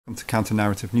To Counter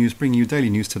Narrative News, bringing you daily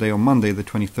news today on Monday, the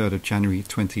 23rd of January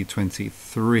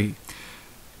 2023.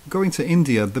 Going to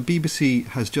India, the BBC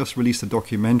has just released a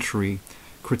documentary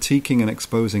critiquing and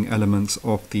exposing elements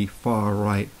of the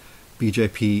far-right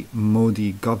BJP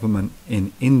Modi government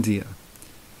in India.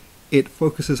 It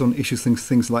focuses on issues,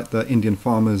 things like the Indian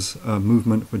farmers'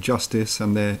 movement for justice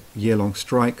and their year-long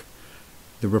strike,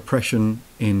 the repression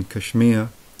in Kashmir,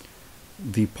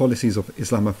 the policies of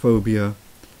Islamophobia,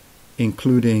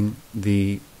 including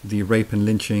the rape and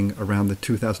lynching around the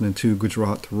 2002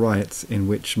 Gujarat riots in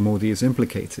which Modi is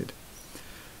implicated.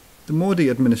 The Modi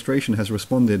administration has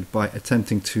responded by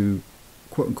attempting to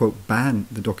quote-unquote ban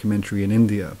the documentary in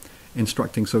India,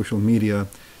 instructing social media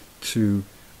to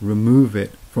remove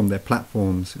it from their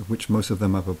platforms, which most of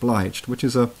them have obliged, which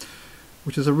is a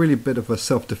really bit of a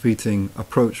self-defeating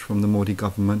approach from the Modi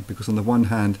government, because on the one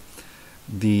hand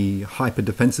the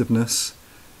hyper-defensiveness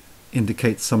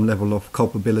indicates some level of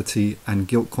culpability and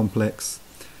guilt complex,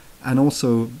 and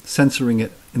also censoring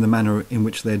it in the manner in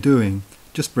which they're doing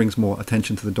just brings more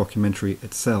attention to the documentary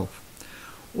itself.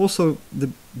 Also,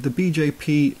 the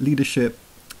BJP leadership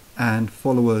and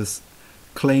followers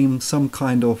claim some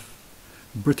kind of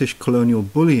British colonial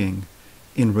bullying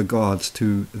in regards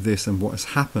to this and what has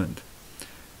happened.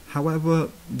 However,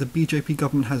 the BJP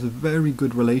government has very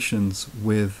good relations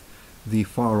with the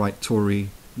far-right Tory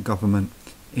government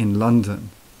in London,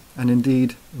 and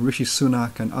indeed Rishi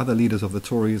Sunak and other leaders of the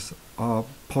Tories are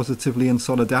positively in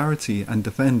solidarity and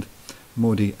defend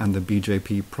Modi and the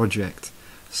BJP project.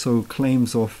 So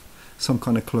claims of some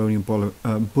kind of colonial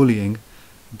bullying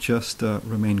just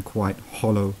remain quite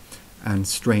hollow and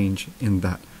strange in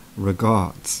that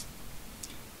regards.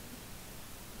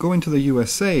 Going to the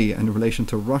USA and in relation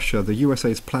to Russia, the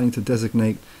USA is planning to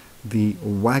designate the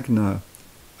Wagner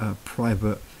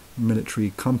private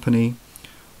military company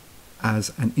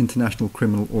as an international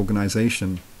criminal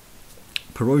organization.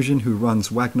 Prigozhin, who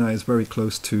runs Wagner, is very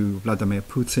close to Vladimir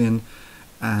Putin,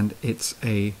 and it's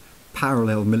a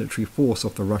parallel military force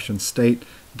of the Russian state,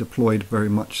 deployed very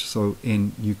much so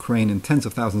in Ukraine in tens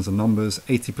of thousands of numbers,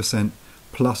 80%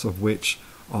 plus of which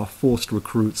are forced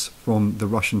recruits from the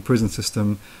Russian prison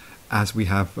system, as we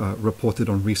have reported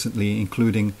on recently,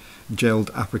 including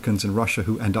jailed Africans in Russia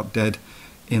who end up dead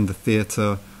in the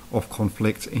theater of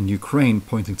conflict in Ukraine,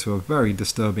 pointing to a very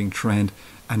disturbing trend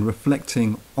and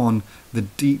reflecting on the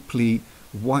deeply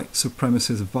white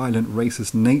supremacist, violent,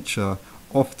 racist nature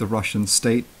of the Russian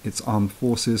state, its armed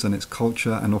forces and its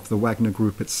culture, and of the Wagner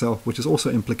group itself, which is also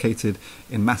implicated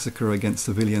in massacre against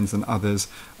civilians and others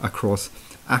across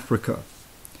Africa.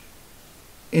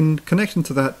 In connection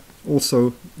to that,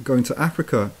 also going to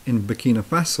Africa, in Burkina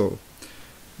Faso,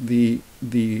 the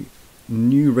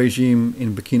new regime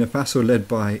in Burkina Faso, led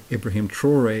by Ibrahim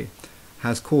Traoré,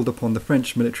 has called upon the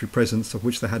French military presence, of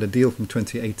which they had a deal from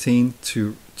 2018,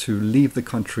 to leave the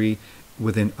country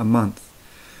within a month.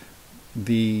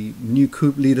 The new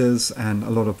coup leaders and a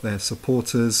lot of their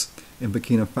supporters in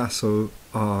Burkina Faso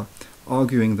are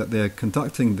arguing that they're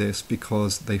conducting this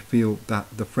because they feel that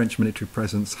the French military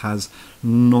presence has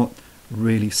not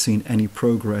really seen any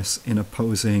progress in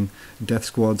opposing death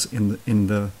squads in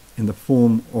the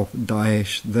form of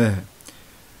Daesh there.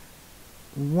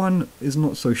 One is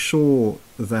not so sure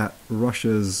that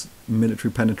Russia's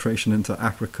military penetration into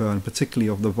Africa, and particularly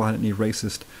of the violently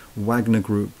racist Wagner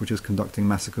group, which is conducting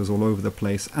massacres all over the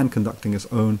place and conducting its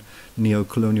own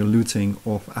neo-colonial looting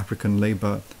of African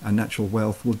labor and natural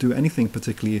wealth, will do anything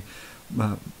particularly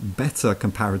better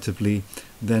comparatively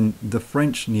than the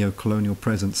French neo-colonial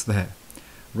presence there.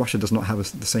 Russia does not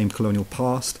have the same colonial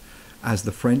past as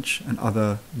the French and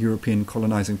other European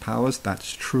colonizing powers,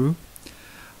 that's true.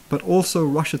 But also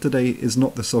Russia today is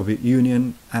not the Soviet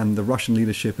Union, and the Russian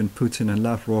leadership in Putin and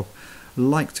Lavrov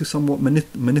like to somewhat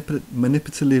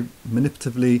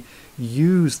manipulatively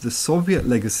use the Soviet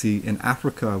legacy in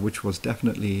Africa, which was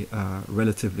definitely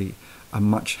relatively a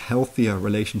much healthier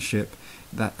relationship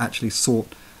that actually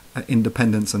sought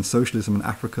independence and socialism in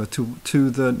Africa, to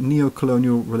the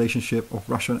neo-colonial relationship of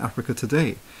Russia and Africa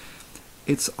today.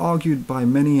 It's argued by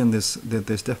many, and there's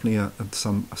definitely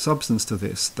some substance to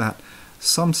this, that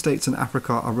some states in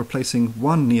Africa are replacing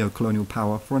one neo-colonial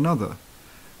power for another.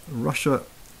 Russia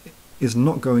is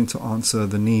not going to answer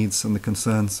the needs and the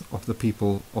concerns of the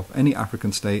people of any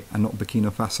African state, and not Burkina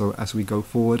Faso, as we go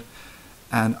forward.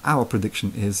 And our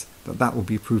prediction is that that will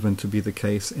be proven to be the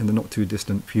case in the not too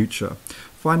distant future.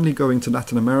 Finally, going to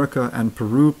Latin America and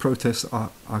Peru, protests are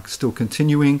still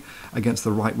continuing against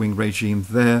the right-wing regime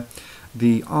there.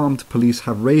 The armed police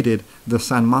have raided the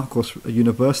San Marcos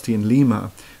University in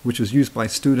Lima, which was used by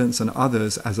students and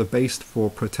others as a base for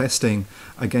protesting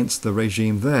against the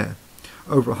regime there.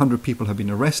 Over 100 people have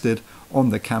been arrested on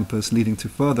the campus, leading to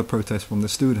further protests from the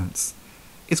students.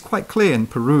 It's quite clear in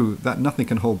Peru that nothing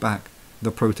can hold back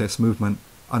the protest movement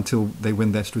until they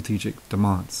win their strategic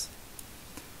demands.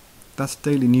 That's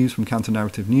daily news from Counter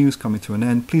Narrative News coming to an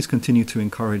end. Please continue to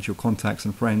encourage your contacts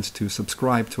and friends to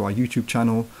subscribe to our YouTube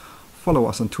channel. Follow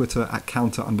us on Twitter at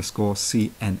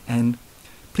counter_CNN.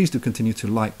 Please do continue to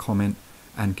like, comment,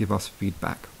 and give us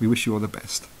feedback. We wish you all the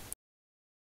best.